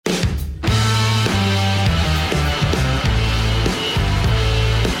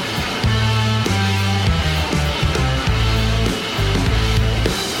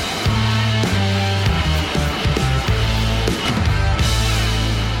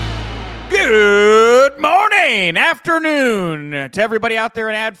Good morning, afternoon to everybody out there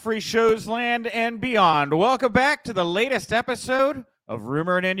in ad-free shows land and beyond. Welcome back to the latest episode of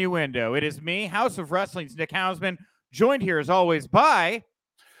Rumor and Innuendo. It is me, House of Wrestling's Nick Hausman, joined here as always by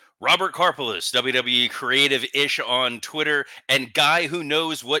Robert Karpelis, WWE Creative-ish on Twitter, and guy who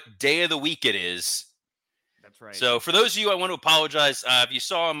knows what day of the week it is. That's right. So for those of you, I want to apologize. If you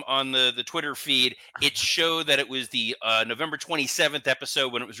saw him on the Twitter feed, it showed that it was the November 27th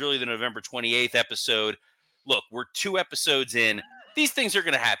episode when it was really the November 28th episode. Look, we're 2 episodes in. These things are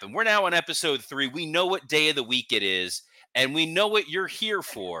going to happen. We're now on episode 3. We know what day of the week it is, and we know what you're here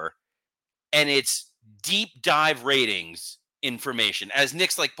for, and it's deep dive ratings information. As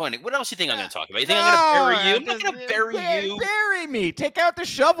Nick's like pointing, what else do you think I'm going to talk about? You think I'm going to bury you? I'm not going to bury you. Bury me. Take out the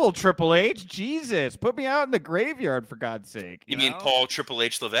shovel, Triple H. Jesus. Put me out in the graveyard, for God's sake. You mean Paul Triple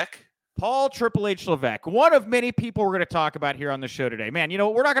H Levesque? Paul Triple H Levesque, one of many people we're going to talk about here on the show today. Man, you know,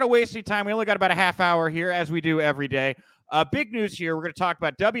 we're not going to waste any time. We only got about a half hour here, as we do every day. Big news here. We're going to talk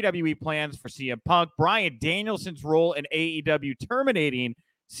about WWE plans for CM Punk, Bryan Danielson's role in AEW terminating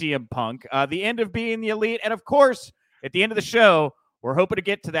CM Punk, the end of being the elite, and of course, at the end of the show, we're hoping to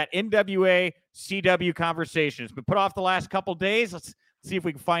get to that NWA CW conversation. It's been put off the last couple days. Let's see if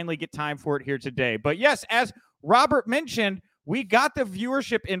we can finally get time for it here today. But yes, as Robert mentioned, we got the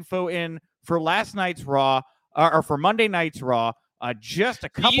viewership info in for last night's Raw, or for Monday night's Raw, just a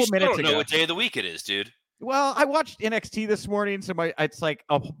couple minutes ago. You don't know what day of the week it is, dude. Well, I watched NXT this morning, so it's like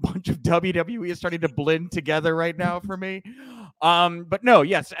a bunch of WWE is starting to blend together right now for me. But no,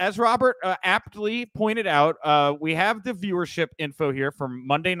 yes, as Robert aptly pointed out, we have the viewership info here from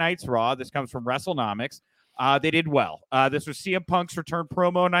Monday night's Raw. This comes from WrestleNomics. They did well. This was CM Punk's return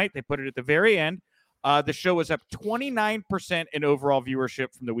promo night. They put it at the very end. The show was up 29% in overall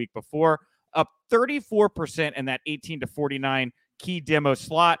viewership from the week before, up 34% in that 18 to 49 key demo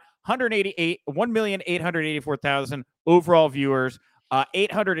slot. 1,884,000 overall viewers,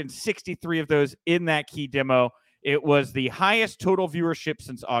 863 of those in that key demo. It was the highest total viewership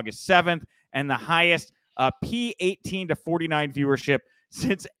since August 7th and the highest P18 to 49 viewership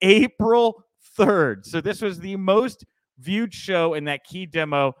since April 3rd. So this was the most viewed show in that key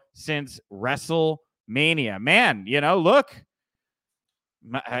demo since WrestleMania. Man, you know, look.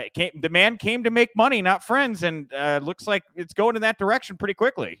 The man came to make money, not friends, and looks like it's going in that direction pretty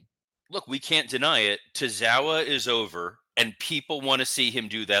quickly. Look, we can't deny it. Tozawa is over, and people want to see him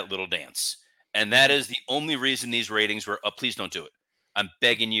do that little dance. And that is the only reason these ratings were up. Please don't do it. I'm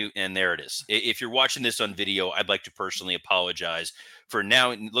begging you, and there it is. If you're watching this on video, I'd like to personally apologize for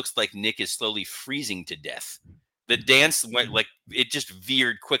now. It looks like Nick is slowly freezing to death. The dance went like it just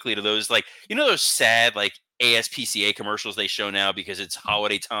veered quickly to those, like, you know, those sad, like, ASPCA commercials they show now because it's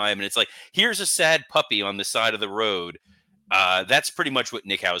holiday time. And it's like, here's a sad puppy on the side of the road. That's pretty much what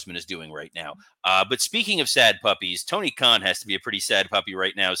Nick Hausman is doing right now. But speaking of sad puppies, Tony Khan has to be a pretty sad puppy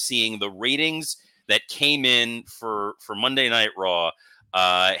right now, seeing the ratings that came in for Monday Night Raw.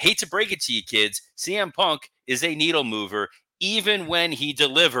 Hate to break it to you, kids. CM Punk is a needle mover, even when he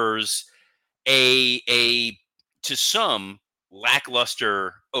delivers a to some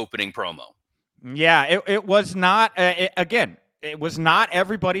lackluster opening promo. Yeah, it was not, again, it was not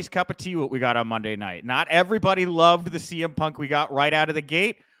everybody's cup of tea what we got on Monday night. Not everybody loved the CM Punk we got right out of the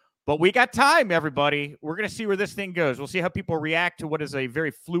gate, but we got time, everybody. We're going to see where this thing goes. We'll see how people react to what is a very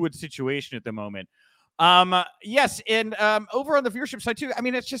fluid situation at the moment. Yes, and over on the viewership side too, I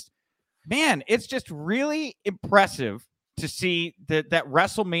mean, it's just really impressive to see that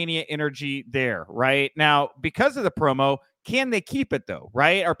WrestleMania energy there, right? Now, because of the promo, can they keep it, though,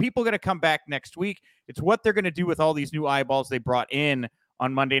 right? Are people going to come back next week? It's what they're going to do with all these new eyeballs they brought in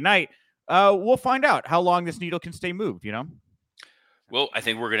on Monday night. We'll find out how long this needle can stay moved, you know? Well, I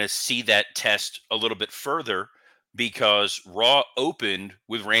think we're going to see that test a little bit further because Raw opened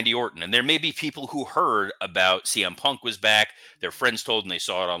with Randy Orton. And there may be people who heard about CM Punk was back. Their friends told them they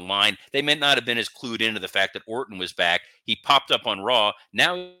saw it online. They may not have been as clued into the fact that Orton was back. He popped up on Raw.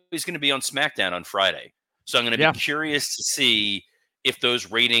 Now he's going to be on SmackDown on Friday. So I'm going to be curious to see if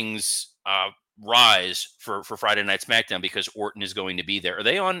those ratings rise for Friday Night SmackDown because Orton is going to be there. Are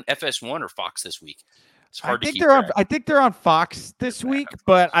they on FS1 or Fox this week? It's hard to keep track. I think they're on Fox this week,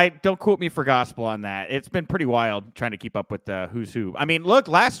 but I don't quote me for gospel on that. It's been pretty wild trying to keep up with the who's who. I mean, look,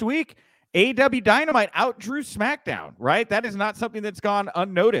 last week, AEW Dynamite outdrew SmackDown, right? That is not something that's gone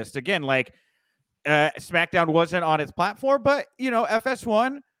unnoticed. Again, like SmackDown wasn't on its platform, but, you know,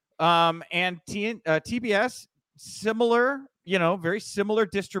 FS1 and TBS, similar, you know, very similar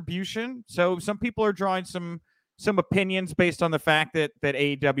distribution. So some people are drawing some opinions based on the fact that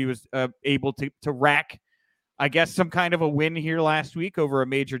AEW was able to rack I guess some kind of a win here last week over a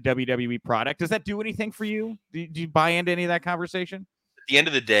major WWE product. Does that do anything for you? Do you buy into any of that conversation? At the end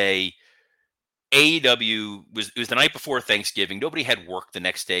of the day, AEW it was the night before Thanksgiving. Nobody had work the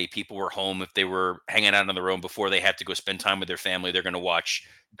next day. People were home. If they were hanging out on their own before they had to go spend time with their family, they're going to watch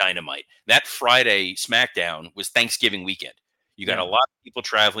Dynamite. That Friday SmackDown was Thanksgiving weekend. You got a lot of people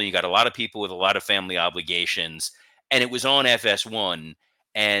traveling. You got a lot of people with a lot of family obligations. And it was on FS1.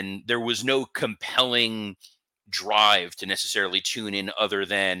 And there was no compelling drive to necessarily tune in other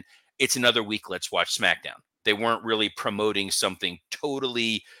than it's another week. Let's watch SmackDown. They weren't really promoting something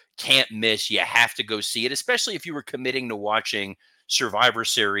totally can't miss. You have to go see it, especially if you were committing to watching Survivor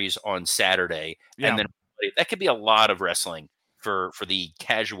Series on Saturday. Yeah. And then that could be a lot of wrestling for the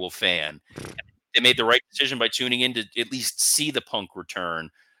casual fan. They made the right decision by tuning in to at least see the Punk return,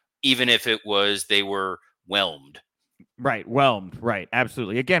 even if it was they were whelmed. Right, whelmed. Right,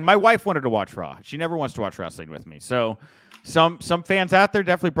 absolutely. Again, my wife wanted to watch Raw. She never wants to watch wrestling with me. So some fans out there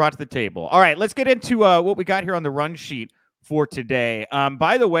definitely brought to the table. All right, let's get into what we got here on the run sheet for today.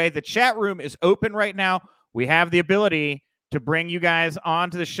 By the way, the chat room is open right now. We have the ability to bring you guys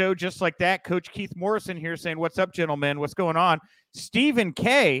onto the show just like that. Coach Keith Morrison here saying, "What's up, gentlemen? What's going on?" Stephen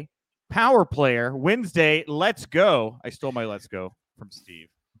K, power player, Wednesday, let's go. I stole my let's go from Steve.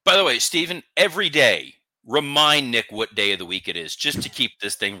 By the way, Stephen, every day, remind Nick what day of the week it is just to keep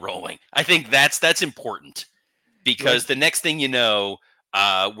this thing rolling. I think that's important because the next thing you know,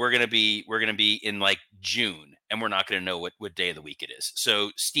 we're gonna be in like June and we're not gonna know what day of the week it is.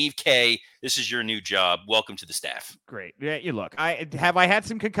 So Steve K, this is your new job. Welcome to the staff. Great. Yeah, you look. I had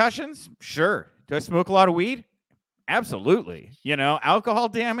some concussions? Sure. Do I smoke a lot of weed? Absolutely. You know, alcohol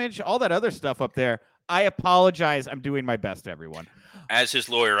damage, all that other stuff up there. I apologize. I'm doing my best, everyone. As his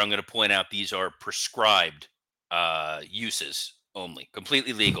lawyer, I'm going to point out these are prescribed uses only,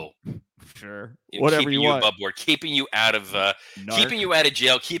 completely legal. Sure, whatever you want. Above board, keeping you out of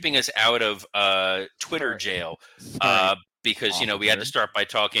jail, keeping us out of Twitter jail, because we had to start by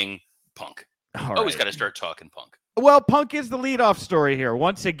talking Punk. Always got to start talking Punk. Well, Punk is the leadoff story here.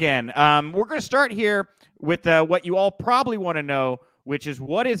 Once again, we're going to start here with what you all probably want to know, which is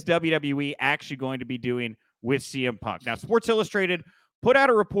what is WWE actually going to be doing with CM Punk? Now, Sports Illustrated put out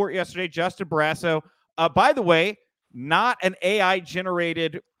a report yesterday. Justin Barrasso, by the way, not an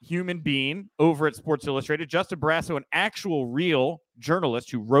AI-generated human being over at Sports Illustrated. Justin Barrasso, an actual real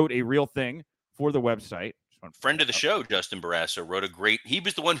journalist who wrote a real thing for the website. Friend of the show, Justin Barrasso, wrote he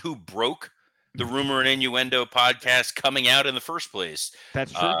was the one who broke the Rumor and Innuendo podcast coming out in the first place.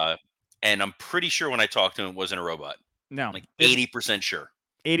 That's true. And I'm pretty sure when I talked to him, it wasn't a robot. No. Like 80% sure.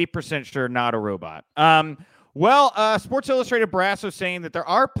 80% sure, not a robot. Sports Illustrated Barrasso saying that there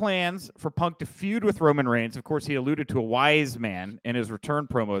are plans for Punk to feud with Roman Reigns. Of course, he alluded to a wise man in his return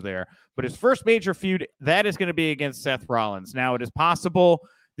promo there. But his first major feud, that is going to be against Seth Rollins. Now, it is possible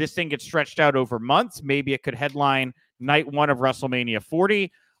this thing gets stretched out over months. Maybe it could headline night one of WrestleMania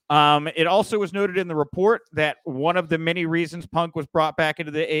 40. It also was noted in the report that one of the many reasons Punk was brought back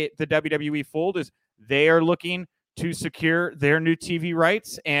into the WWE fold is they are looking to secure their new TV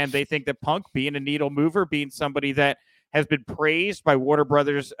rights, and they think that Punk, being a needle mover, being somebody that has been praised by Warner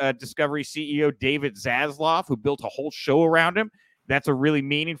Brothers Discovery CEO David Zaslav, who built a whole show around him, that's a really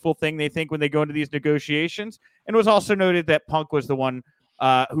meaningful thing they think when they go into these negotiations. And it was also noted that Punk was the one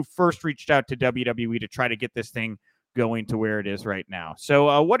who first reached out to WWE to try to get this thing going to where it is right now.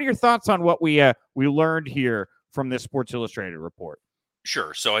 So what are your thoughts on what we learned here from this Sports Illustrated report?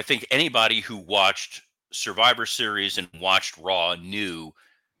 Sure. So I think anybody who watched Survivor Series and watched Raw knew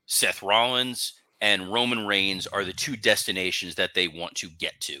Seth Rollins and Roman Reigns are the two destinations that they want to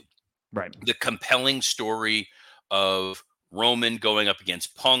get to. Right. The compelling story of Roman going up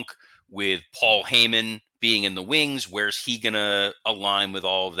against Punk with Paul Heyman being in the wings. Where's he going to align with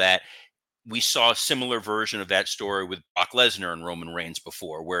all of that? We saw a similar version of that story with Brock Lesnar and Roman Reigns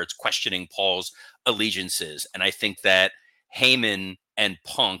before, where it's questioning Paul's allegiances. And I think that Heyman and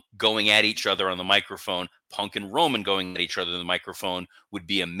Punk going at each other on the microphone, Punk and Roman going at each other on the microphone would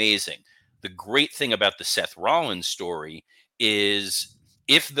be amazing. The great thing about the Seth Rollins story is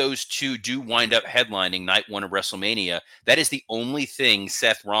if those two do wind up headlining night one of WrestleMania, that is the only thing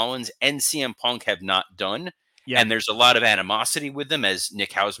Seth Rollins and CM Punk have not done. Yeah. And there's a lot of animosity with them, as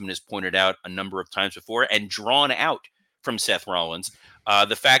Nick Hausman has pointed out a number of times before, and drawn out from Seth Rollins.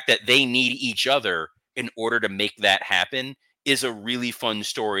 The fact that they need each other in order to make that happen is a really fun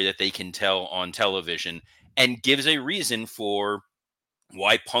story that they can tell on television, and gives a reason for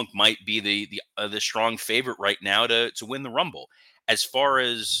why Punk might be the strong favorite right now to win the Rumble. As far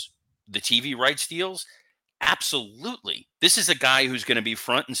as the TV rights deals, Absolutely. This is a guy who's going to be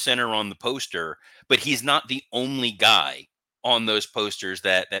front and center on the poster, but he's not the only guy on those posters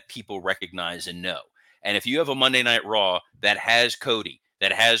that people recognize and know. And if you have a Monday Night Raw that has Cody,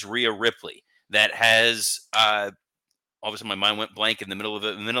 that has Rhea Ripley, that has all of a sudden my mind went blank in the middle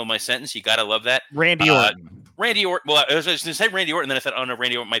of my sentence. You gotta love that. Randy Orton. Randy Orton. Well, I was going to say Randy Orton, then I thought, oh no,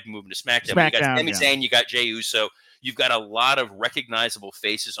 Randy Orton might be moving to SmackDown. But you got Sami Zayn, you got Jey Uso. You've got a lot of recognizable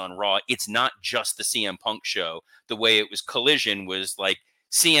faces on Raw. It's not just the CM Punk show. The way it was Collision was like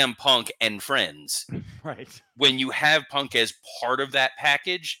CM Punk and friends. Right. When you have Punk as part of that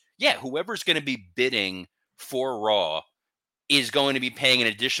package, yeah, whoever's going to be bidding for Raw is going to be paying an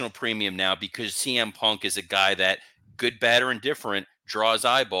additional premium now because CM Punk is a guy that, good, bad, or indifferent, draws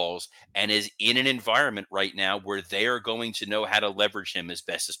eyeballs and is in an environment right now where they are going to know how to leverage him as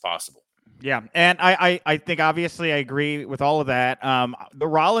best as possible. Yeah, and I think obviously I agree with all of that. The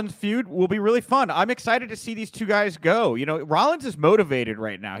Rollins feud will be really fun. I'm excited to see these two guys go. You know, Rollins is motivated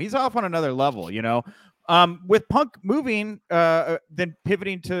right now. He's off on another level, you know. With Punk moving, then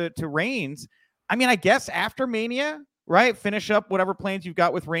pivoting to Reigns, I mean, I guess after Mania, right? Finish up whatever plans you've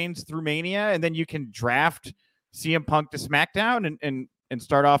got with Reigns through Mania, and then you can draft CM Punk to SmackDown and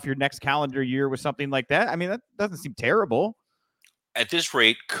start off your next calendar year with something like that. I mean, that doesn't seem terrible. At this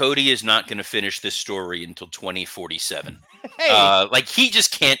rate, Cody is not going to finish this story until 2047. Hey. Like, he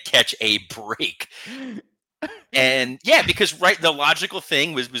just can't catch a break. And yeah, because the logical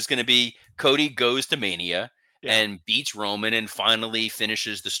thing was going to be Cody goes to Mania and beats Roman and finally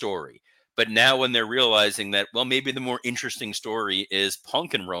finishes the story. But now when they're realizing that, well, maybe the more interesting story is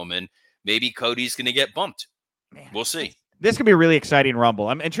Punk and Roman, maybe Cody's going to get bumped. Man, we'll see. This could be a really exciting Rumble.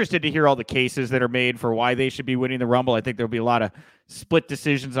 I'm interested to hear all the cases that are made for why they should be winning the Rumble. I think there'll be a lot of split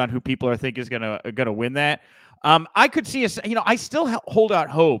decisions on who people are think is gonna win that. I could see us. You know, I still hold out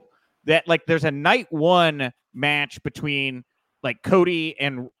hope that like there's a night one match between like Cody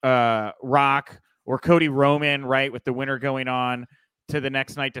and Rock or Cody Roman, right, with the winner going on to the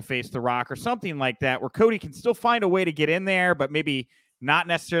next night to face the Rock or something like that, where Cody can still find a way to get in there, but maybe not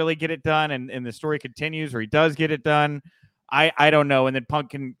necessarily get it done, and the story continues, or he does get it done. I don't know. And then Punk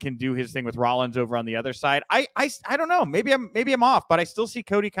can do his thing with Rollins over on the other side. I don't know. Maybe I'm off, but I still see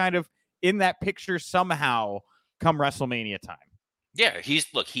Cody kind of in that picture somehow come WrestleMania time. Yeah, he's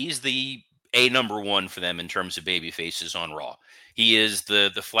the number one for them in terms of baby faces on Raw. He is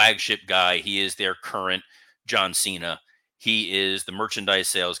the flagship guy. He is their current John Cena. He is the merchandise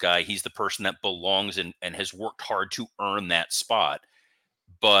sales guy. He's the person that belongs and has worked hard to earn that spot.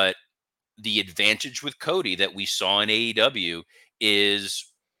 But the advantage with Cody that we saw in AEW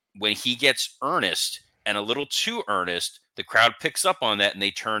is when he gets earnest and a little too earnest, the crowd picks up on that and they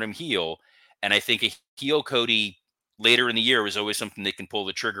turn him heel. And I think a heel Cody later in the year is always something they can pull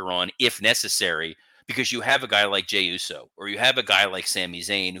the trigger on if necessary, because you have a guy like Jey Uso or you have a guy like Sami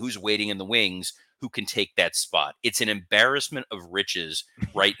Zayn who's waiting in the wings who can take that spot. It's an embarrassment of riches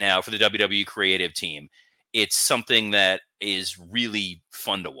right now for the WWE creative team. It's something that is really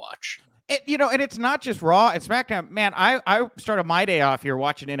fun to watch. And it's not just Raw and SmackDown. Man, I started my day off here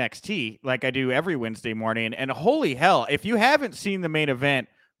watching NXT like I do every Wednesday morning. And holy hell, if you haven't seen the main event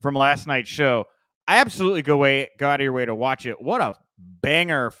from last night's show, I absolutely go out of your way to watch it. What a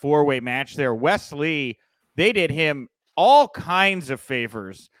banger four-way match there. Wes Lee, they did him all kinds of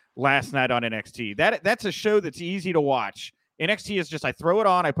favors last night on NXT. That's a show that's easy to watch. NXT is just, I throw it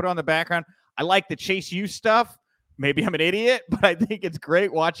on, I put it on the background. I like the Chase U stuff. Maybe I'm an idiot, but I think it's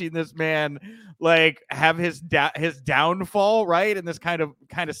great watching this man like have his downfall, right? And this kind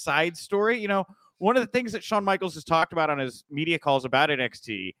of side story. You know, one of the things that Shawn Michaels has talked about on his media calls about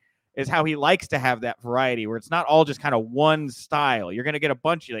NXT is how he likes to have that variety where it's not all just kind of one style. You're going to get a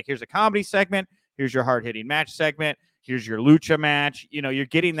bunch of, like, here's a comedy segment, here's your hard-hitting match segment, here's your lucha match. You know, you're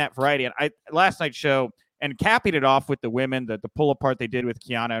getting that variety. And last night's show, and capping it off with the women, the pull apart they did with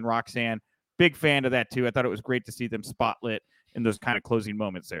Kiana and Roxanne, big fan of that too. I thought it was great to see them spotlit in those kind of closing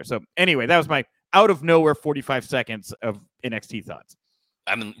moments there. So anyway, that was my out of nowhere 45 seconds of NXT thoughts.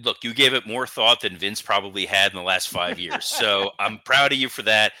 I mean, look, you gave it more thought than Vince probably had in the last 5 years. So I'm proud of you for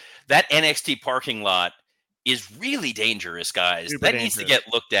that. That NXT parking lot is really dangerous, guys. Super that dangerous. Needs to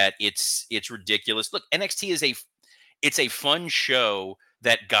get looked at. It's ridiculous. Look, NXT is a fun show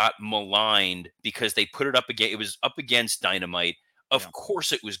that got maligned because they put it up again. It was up against Dynamite. Of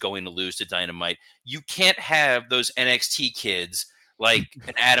course it was going to lose to Dynamite. You can't have those NXT kids like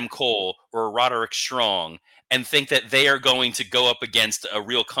an Adam Cole or a Roderick Strong and think that they are going to go up against a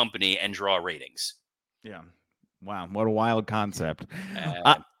real company and draw ratings. Yeah. Wow. What a wild concept.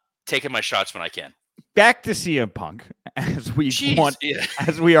 Taking my shots when I can. Back to CM Punk. as we Jeez, yeah.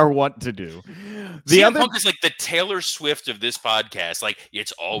 as we are wont to do. CM Punk is like the Taylor Swift of this podcast. Like,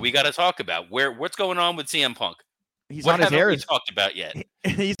 it's all we got to talk about. What's going on with CM Punk? What haven't we talked about yet?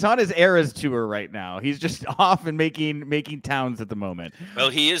 He's on his Eras tour right now. He's just off and making towns at the moment. Well,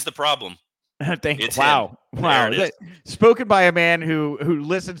 he is the problem. Wow. Spoken by a man who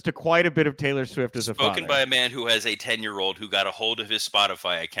listens to quite a bit of Taylor Swift as a father. Spoken by a man who has a 10-year-old who got a hold of his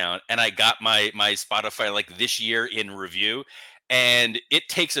Spotify account, and I got my Spotify like this year in review, and it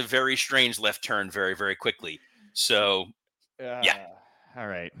takes a very strange left turn very, very quickly. So, yeah. All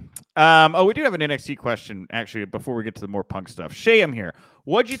right. We do have an NXT question, actually, before we get to the more Punk stuff. Shay, I'm here.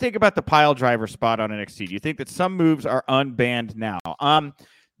 What do you think about the pile driver spot on NXT? Do you think that some moves are unbanned now?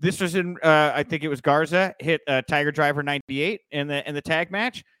 This was in, I think it was Garza hit Tiger Driver 98 in the tag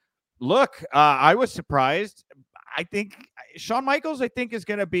match. Look, I was surprised. I think Shawn Michaels, is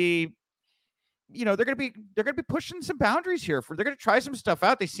going to be, they're going to be pushing some boundaries here. They're going to try some stuff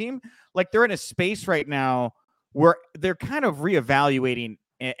out. They seem like they're in a space right now where they're kind of reevaluating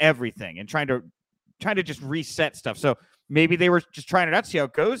everything and trying to just reset stuff. So maybe they were just trying it out, see how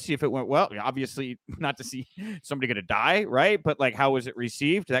it goes, see if it went well. Obviously, not to see somebody going to die, right? But like, how was it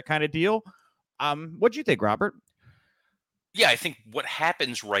received? That kind of deal. What do you think, Robert? Yeah, I think what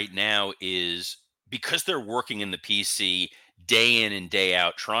happens right now is because they're working in the PC day in and day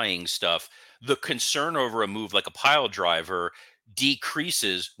out trying stuff, the concern over a move like a pile driver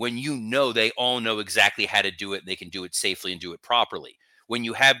decreases when they all know exactly how to do it and they can do it safely and do it properly. When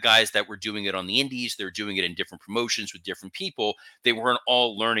you have guys that were doing it on the indies, they're doing it in different promotions with different people, they weren't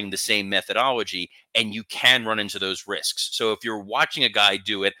all learning the same methodology, and you can run into those risks. So if you're watching a guy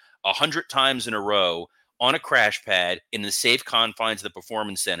do it 100 times in a row on a crash pad in the safe confines of the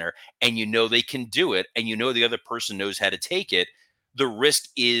performance center, and they can do it, and the other person knows how to take it, the risk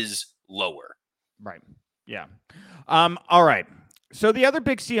is lower. Right. Yeah. All right. So the other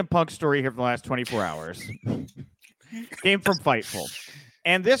big CM Punk story here for the last 24 hours came from Fightful.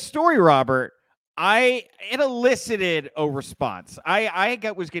 And this story, Robert, it elicited a response. I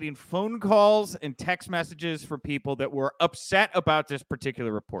was getting phone calls and text messages from people that were upset about this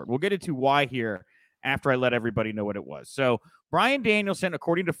particular report. We'll get into why here after I let everybody know what it was. So Bryan Danielson,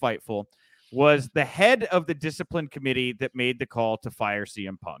 according to Fightful, was the head of the discipline committee that made the call to fire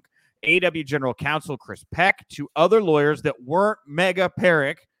CM Punk. AEW General Counsel Chris Peck, two other lawyers that weren't Mega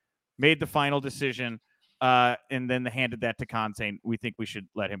Perrick, made the final decision, and then handed that to Khan, saying, we think we should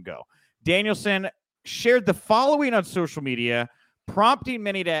let him go. Danielson shared the following on social media, prompting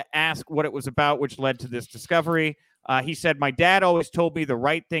many to ask what it was about, which led to this discovery. He said, my dad always told me the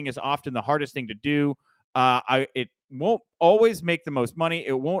right thing is often the hardest thing to do. It won't always make the most money.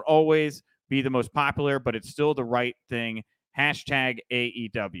 It won't always be the most popular, but it's still the right thing. Hashtag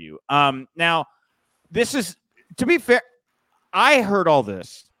AEW. Now, this is, to be fair, I heard all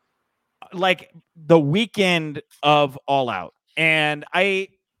this like the weekend of All Out. And I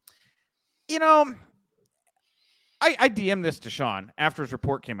DM'd this to Sean after his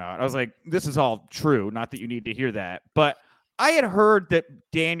report came out. I was like, this is all true. Not that you need to hear that. But I had heard that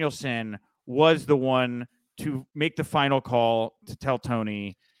Danielson was the one to make the final call to tell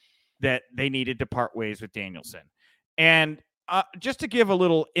Tony that they needed to part ways with Danielson. And just to give a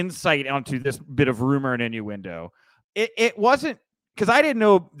little insight onto this bit of rumor and innuendo, it wasn't because I didn't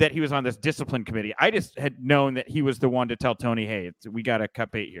know that he was on this discipline committee. I just had known that he was the one to tell Tony, hey, we got to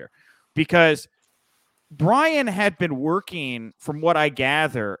cut bait here. Because Bryan had been working, from what I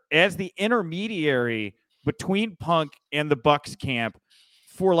gather, as the intermediary between Punk and the Bucks camp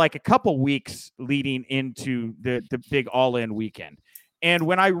for like a couple weeks leading into the big all-in weekend. And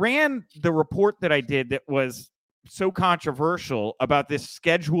when I ran the report that I did that was so controversial about this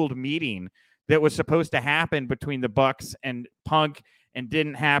scheduled meeting that was supposed to happen between the Bucks and Punk and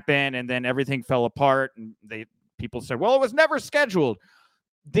didn't happen, and then everything fell apart, and people said, well, it was never scheduled.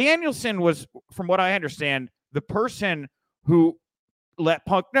 Danielson was, from what I understand, the person who let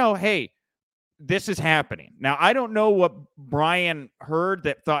Punk know, hey, this is happening. Now, I don't know what Bryan heard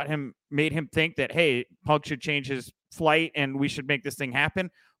that made him think that, hey, Punk should change his flight and we should make this thing happen.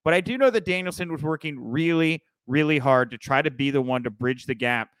 But I do know that Danielson was working really, really hard to try to be the one to bridge the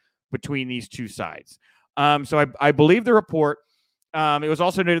gap between these two sides. So I believe the report. It was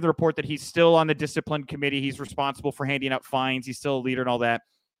also noted in the report that he's still on the discipline committee. He's responsible for handing out fines. He's still a leader and all that.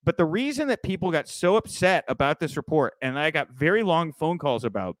 But the reason that people got so upset about this report, and I got very long phone calls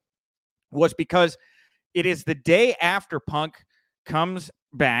about, was because it is the day after Punk comes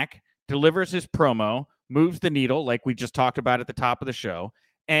back, delivers his promo, moves the needle, like we just talked about at the top of the show.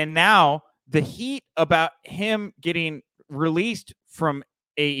 And now the heat about him getting released from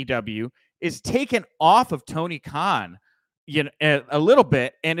AEW is taken off of Tony Khan a little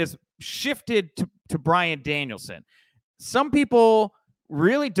bit, and is shifted to Bryan Danielson. Some people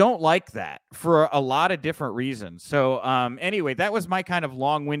really don't like that for a lot of different reasons. So anyway, that was my kind of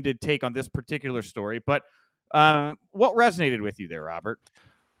long-winded take on this particular story. But what resonated with you there, Robert?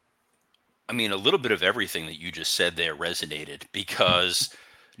 I mean, a little bit of everything that you just said there resonated because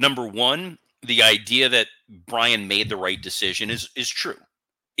number one, the idea that Bryan made the right decision is true.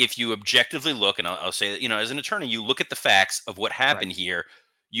 If you objectively look, and I'll say that, as an attorney, you look at the facts of what happened here.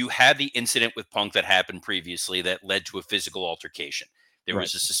 You had the incident with Punk that happened previously that led to a physical altercation. There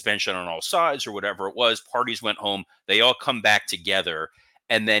was a suspension on all sides or whatever it was. Parties went home. They all come back together.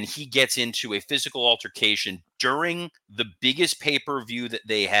 And then he gets into a physical altercation during the biggest pay-per-view that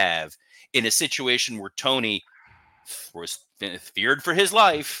they have in a situation where Tony was feared for his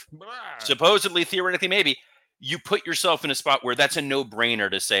life, supposedly, theoretically, maybe. You put yourself in a spot where that's a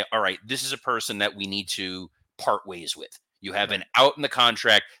no-brainer to say, all right, this is a person that we need to part ways with. You have an out in the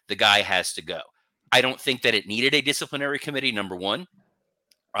contract. The guy has to go. I don't think that it needed a disciplinary committee, number one.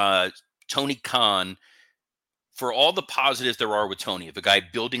 Tony Khan, for all the positives there are with Tony, of a guy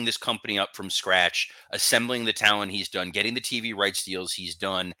building this company up from scratch, assembling the talent he's done, getting the TV rights deals he's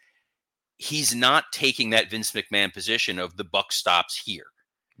done, he's not taking that Vince McMahon position of the buck stops here.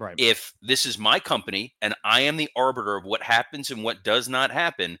 Right. If this is my company and I am the arbiter of what happens and what does not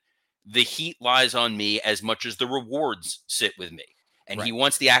happen, the heat lies on me as much as the rewards sit with me. And he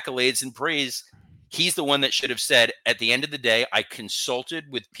wants the accolades and praise. He's the one that should have said, at the end of the day, I consulted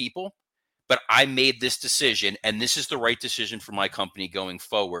with people, but I made this decision, and this is the right decision for my company going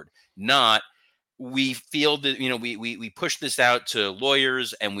forward. Not, we feel that, we push this out to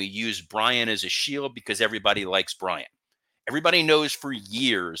lawyers and we use Bryan as a shield because everybody likes Bryan. Everybody knows for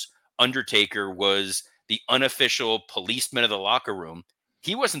years Undertaker was the unofficial policeman of the locker room.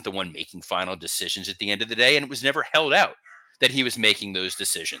 He wasn't the one making final decisions at the end of the day, and it was never held out that he was making those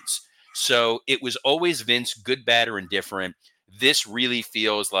decisions. So it was always Vince, good, bad, or indifferent. This really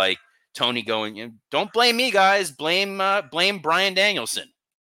feels like Tony going, don't blame me, guys. Blame Bryan Danielson.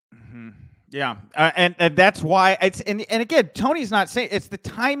 Mm-hmm. Yeah, and that's why it's and again, Tony's not saying it's the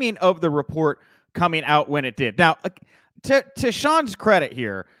timing of the report coming out when it did. Now, to Sean's credit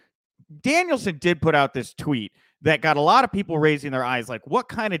here, Danielson did put out this tweet that got a lot of people raising their eyes, like, what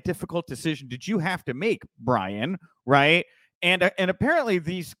kind of difficult decision did you have to make, Bryan? Right? And apparently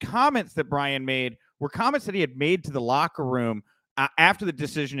these comments that Bryan made were comments that he had made to the locker room after the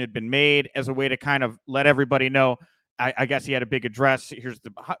decision had been made, as a way to kind of let everybody know, I guess he had a big address. Here's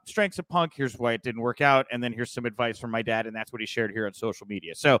the strengths of Punk. Here's why it didn't work out. And then here's some advice from my dad. And that's what he shared here on social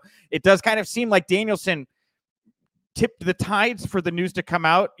media. So it does kind of seem like Danielson tipped the tides for the news to come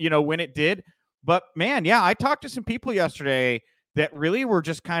out, when it did. But man, yeah, I talked to some people yesterday that really were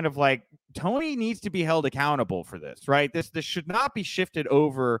just kind of like, Tony needs to be held accountable for this, right? This should not be shifted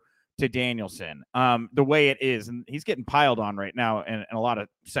over to Danielson the way it is. And he's getting piled on right now in a lot of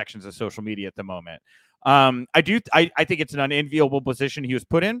sections of social media at the moment. I think it's an unenviable position he was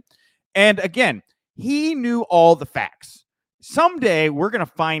put in. And again, he knew all the facts. Someday we're going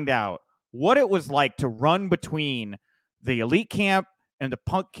to find out what it was like to run between the Elite camp and the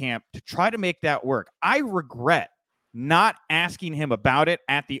Punk camp to try to make that work. I regret not asking him about it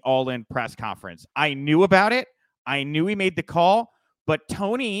at the All In press conference. I knew about it. I knew he made the call, but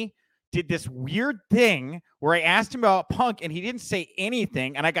Tony did this weird thing where I asked him about Punk and he didn't say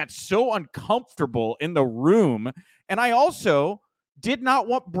anything. And I got so uncomfortable in the room. And I also did not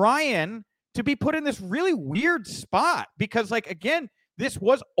want Bryan to be put in this really weird spot because, again, this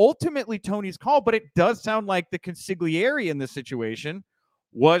was ultimately Tony's call, but it does sound like the consigliere in this situation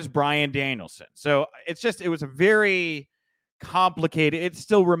was Bryan Danielson. So it was a very complicated, it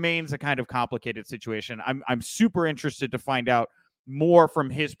still remains a kind of complicated situation. I'm super interested to find out more from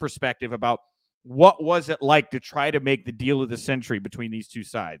his perspective about what was it like to try to make the deal of the century between these two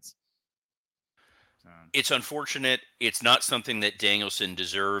sides. It's unfortunate. It's not something that Danielson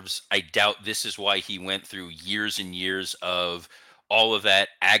deserves. I doubt this is why he went through years and years of all of that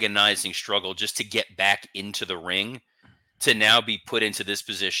agonizing struggle just to get back into the ring, to now be put into this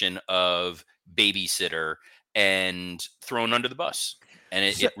position of babysitter and thrown under the bus. And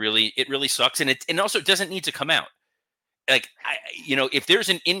it really sucks. And also it doesn't need to come out. If there's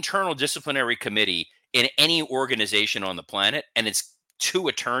an internal disciplinary committee in any organization on the planet and it's two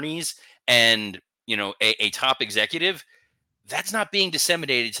attorneys and, a top executive, that's not being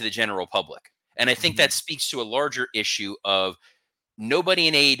disseminated to the general public. And I think that speaks to a larger issue of nobody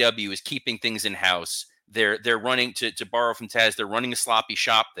in AEW is keeping things in house. They're running, to borrow from Taz, they're running a sloppy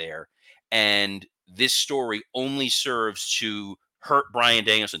shop there. And this story only serves to hurt Bryan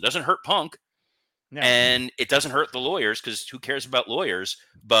Danielson. Doesn't hurt Punk. No. And it doesn't hurt the lawyers because who cares about lawyers?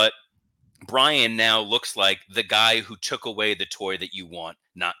 But Bryan now looks like the guy who took away the toy that you want,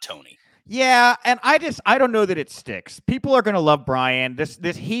 not Tony. Yeah, and I don't know that it sticks. People are going to love Bryan.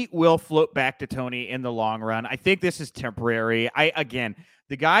 This heat will float back to Tony in the long run. I think this is temporary. Again,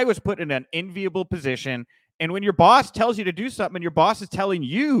 the guy was put in an enviable position, and when your boss tells you to do something and your boss is telling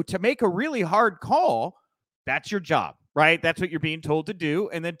you to make a really hard call, that's your job, right? That's what you're being told to do,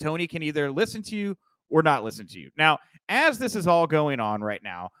 and then Tony can either listen to you or not listen to you. Now, as this is all going on right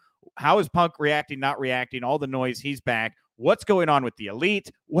now, how is Punk reacting, not reacting, all the noise, he's back. What's going on with the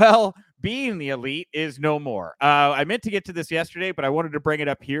Elite? Well, being the Elite is no more. I meant to get to this yesterday, but I wanted to bring it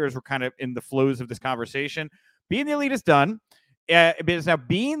up here as we're kind of in the flows of this conversation. Being the Elite is done. It is now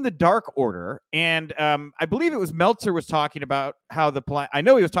being the Dark Order. And I believe it was Meltzer was talking about how the plan, I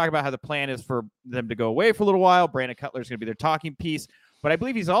know he was talking about how the plan is for them to go away for a little while. Brandon Cutler is going to be their talking piece. But I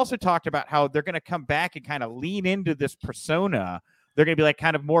believe he's also talked about how they're going to come back and kind of lean into this persona. They're going to be like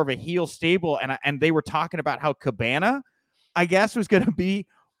kind of more of a heel stable. And they were talking about how Cabana, I guess, was going to be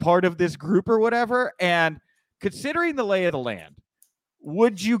part of this group or whatever. And considering the lay of the land,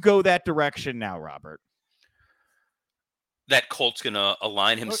 would you go that direction now, Robert? That Colt's going to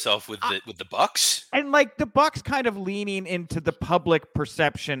align himself with the Bucks? And like the Bucks kind of leaning into the public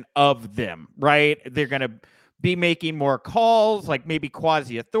perception of them, right? They're going to be making more calls, like maybe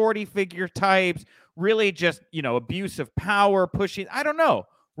quasi-authority figure types, really just, abuse of power, pushing, I don't know.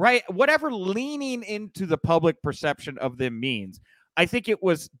 Right? Whatever leaning into the public perception of them means. I think it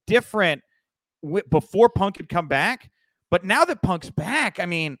was different before Punk had come back. But now that Punk's back, I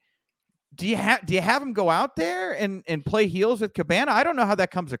mean, do you have him go out there and play heels with Cabana? I don't know how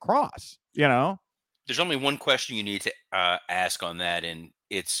that comes across, There's only one question you need to ask on that, and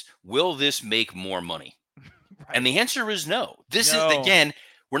it's, will this make more money? Right. And the answer is no. This is, again,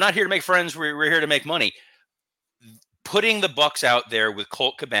 we're not here to make friends. We're here to make money. Putting the Bucks out there with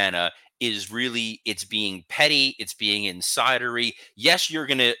Colt Cabana is really, it's being petty, it's being insidery. Yes, you're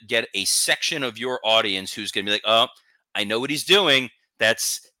going to get a section of your audience who's going to be like, oh, I know what he's doing.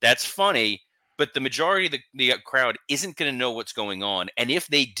 That's funny. But the majority of the crowd isn't going to know what's going on. And if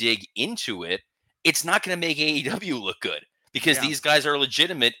they dig into it, it's not going to make AEW look good because these guys are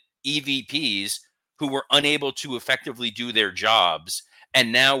legitimate EVPs who were unable to effectively do their jobs.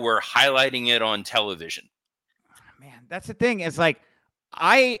 And now we're highlighting it on television. Man, that's the thing. It's like,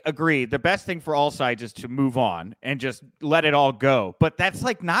 I agree. The best thing for all sides is to move on and just let it all go. But that's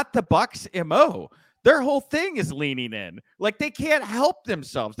like not the Bucks' MO. Their whole thing is leaning in. Like they can't help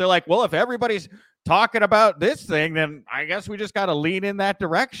themselves. They're like, well, if everybody's talking about this thing, then I guess we just got to lean in that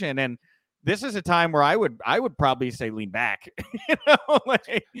direction. And this is a time where I would probably say lean back.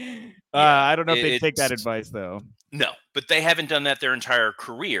 I don't know if they take that advice though. No, but they haven't done that their entire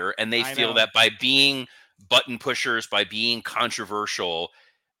career, and they feel that by being button pushers, by being controversial,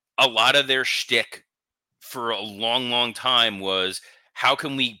 a lot of their shtick for a long, long time was, how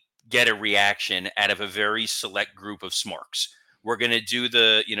can we get a reaction out of a very select group of smarks? We're going to do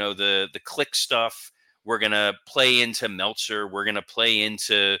the click stuff. We're going to play into Meltzer. We're going to play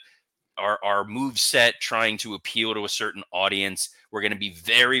into our move set, trying to appeal to a certain audience. We're going to be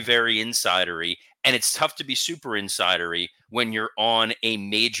very, very insidery. And it's tough to be super insidery when you're on a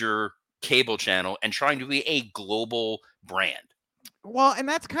major cable channel and trying to be a global brand. Well, and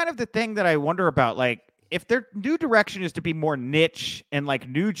that's kind of the thing that I wonder about. Like, if their new direction is to be more niche and like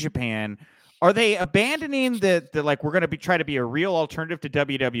New Japan, are they abandoning the like, we're going to try to be a real alternative to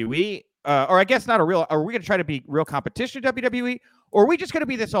WWE? Or I guess not a real, are we going to try to be real competition to WWE? Or are we just going to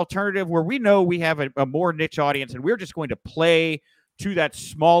be this alternative where we know we have a more niche audience and we're just going to play to that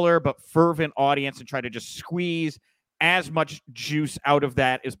smaller but fervent audience and try to just squeeze as much juice out of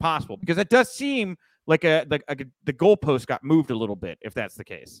that as possible? Because it does seem like the goalpost got moved a little bit, if that's the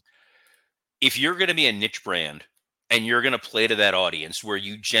case. If you're going to be a niche brand and you're going to play to that audience where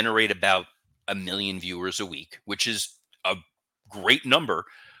you generate about 1 million viewers a week, which is a great number,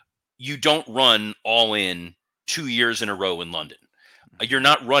 you don't run all in 2 years in a row in London. You're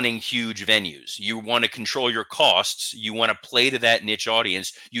not running huge venues. You want to control your costs. You want to play to that niche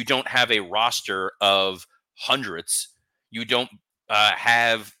audience. You don't have a roster of hundreds. You don't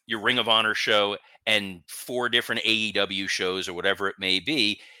have your Ring of Honor show and 4 different AEW shows or whatever it may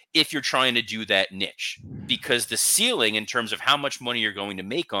be if you're trying to do that niche, because the ceiling in terms of how much money you're going to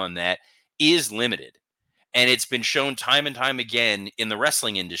make on that is limited. And it's been shown time and time again in the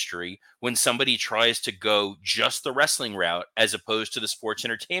wrestling industry, when somebody tries to go just the wrestling route as opposed to the sports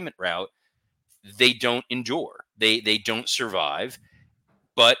entertainment route, they don't endure. They don't survive.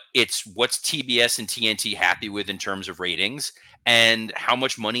 but it's what's TBS and TNT happy with in terms of ratings, and how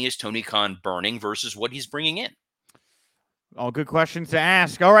much money is Tony Khan burning versus what he's bringing in. All good questions to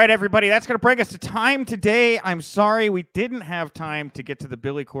ask. All right, everybody, that's going to bring us to time today. I'm sorry we didn't have time to get to the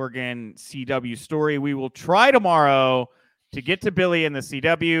Billy Corgan CW story. We will try tomorrow to get to Billy in the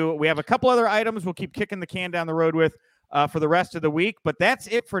CW. We have a couple other items we'll keep kicking the can down the road with for the rest of the week, but that's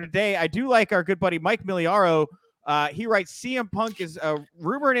it for today. I do like our good buddy Mike Miliaro. He writes, CM Punk is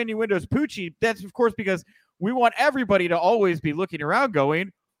rumor and innuendos Poochie. That's, of course, because we want everybody to always be looking around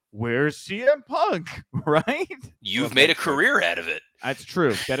going, where's CM Punk, right? You've made a career out of it. That's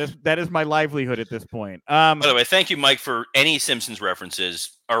true. That is my livelihood at this point. By the way, thank you, Mike, for any Simpsons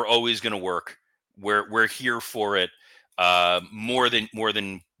references are always going to work. We're here for it more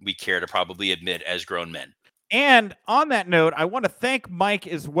than we care to probably admit as grown men. And on that note, I want to thank Mike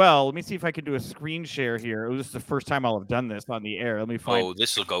as well. Let me see if I can do a screen share here. This is the first time I'll have done this on the air. Let me find. Oh,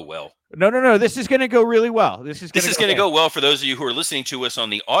 this will go well. No. This is going to go really well. This is going to go well for those of you who are listening to us on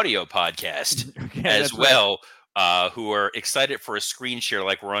the audio podcast as well, who are excited for a screen share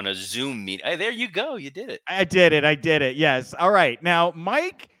like we're on a Zoom meet. Hey, there you go. You did it. I did it. Yes. All right. Now,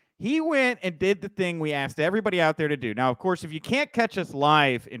 Mike, he went and did the thing we asked everybody out there to do. Now, of course, if you can't catch us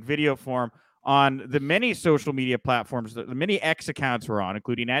live in video form on the many social media platforms, the many X accounts we're on,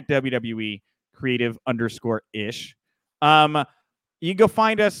 including at WWE creative_ish, you can go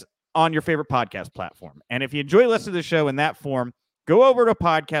find us on your favorite podcast platform. And if you enjoy listening to the show in that form, go over to a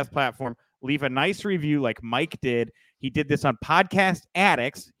podcast platform, leave a nice review like Mike did. He did this on Podcast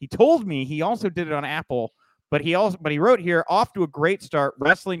Addicts. He told me he also did it on Apple, but he wrote here, off to a great start,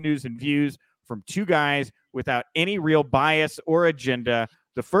 wrestling news and views from two guys without any real bias or agenda.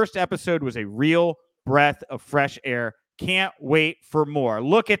 The first episode was a real breath of fresh air. Can't wait for more.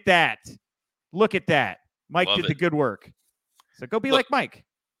 Look at that. Mike did the good work. So go be like Mike.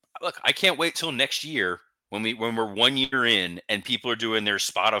 Look, I can't wait till next year when we're 1 year in and people are doing their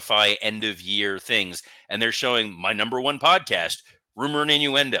Spotify end of year things and they're showing my #1 podcast, Rumor and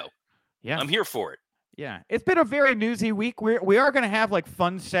Innuendo. Yeah. I'm here for it. Yeah. It's been a very newsy week. We are going to have like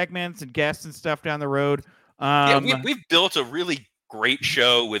fun segments and guests and stuff down the road. We've built a really great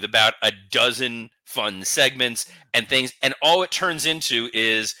show with about a dozen fun segments and things, and all it turns into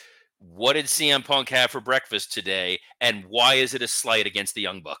is, what did CM Punk have for breakfast today, and why is it a slight against the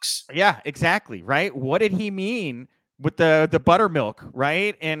Young Bucks? Yeah, exactly, right? What did he mean with the buttermilk,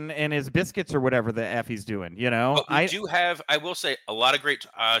 right? And his biscuits or whatever the F he's doing, you know? But we do have, I will say, a lot of great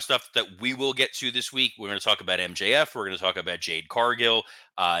stuff that we will get to this week. We're going to talk about MJF. We're going to talk about Jade Cargill.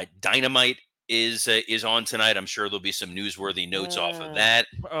 Dynamite is on tonight. I'm sure there'll be some newsworthy notes off of that.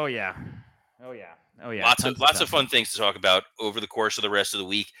 Oh yeah. Lots of fun things to talk about over the course of the rest of the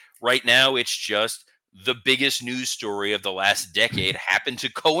week. Right now, it's just the biggest news story of the last decade happened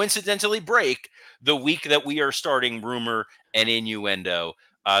to coincidentally break the week that we are starting Rumor and Innuendo.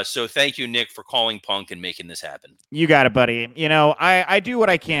 So thank you, Nick, for calling Punk and making this happen. You got it, buddy. You know, I do what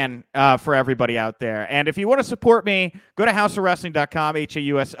I can for everybody out there. And if you want to support me, go to houseofwrestling.com,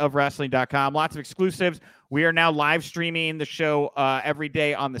 HAUS of wrestling.com. Lots of exclusives. We are now live streaming the show every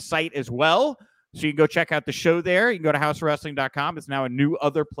day on the site as well. So you can go check out the show there. You can go to houseofwrestling.com. It's now a new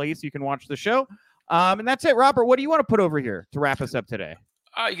other place you can watch the show. And that's it. Robert, what do you want to put over here to wrap us up today?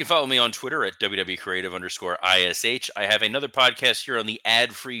 You can follow me on Twitter at WWCreative_ISH. I have another podcast here on the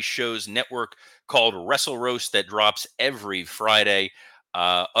ad-free shows network called Wrestle Roast that drops every Friday.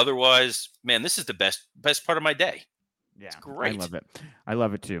 Otherwise, man, this is the best part of my day. Yeah, it's great. I love it. I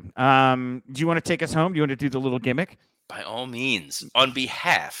love it too. Do you want to take us home? Do you want to do the little gimmick? By all means. On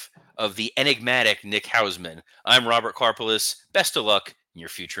behalf of the enigmatic Nick Hausman, I'm Robert Karpelis. Best of luck in your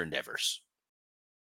future endeavors.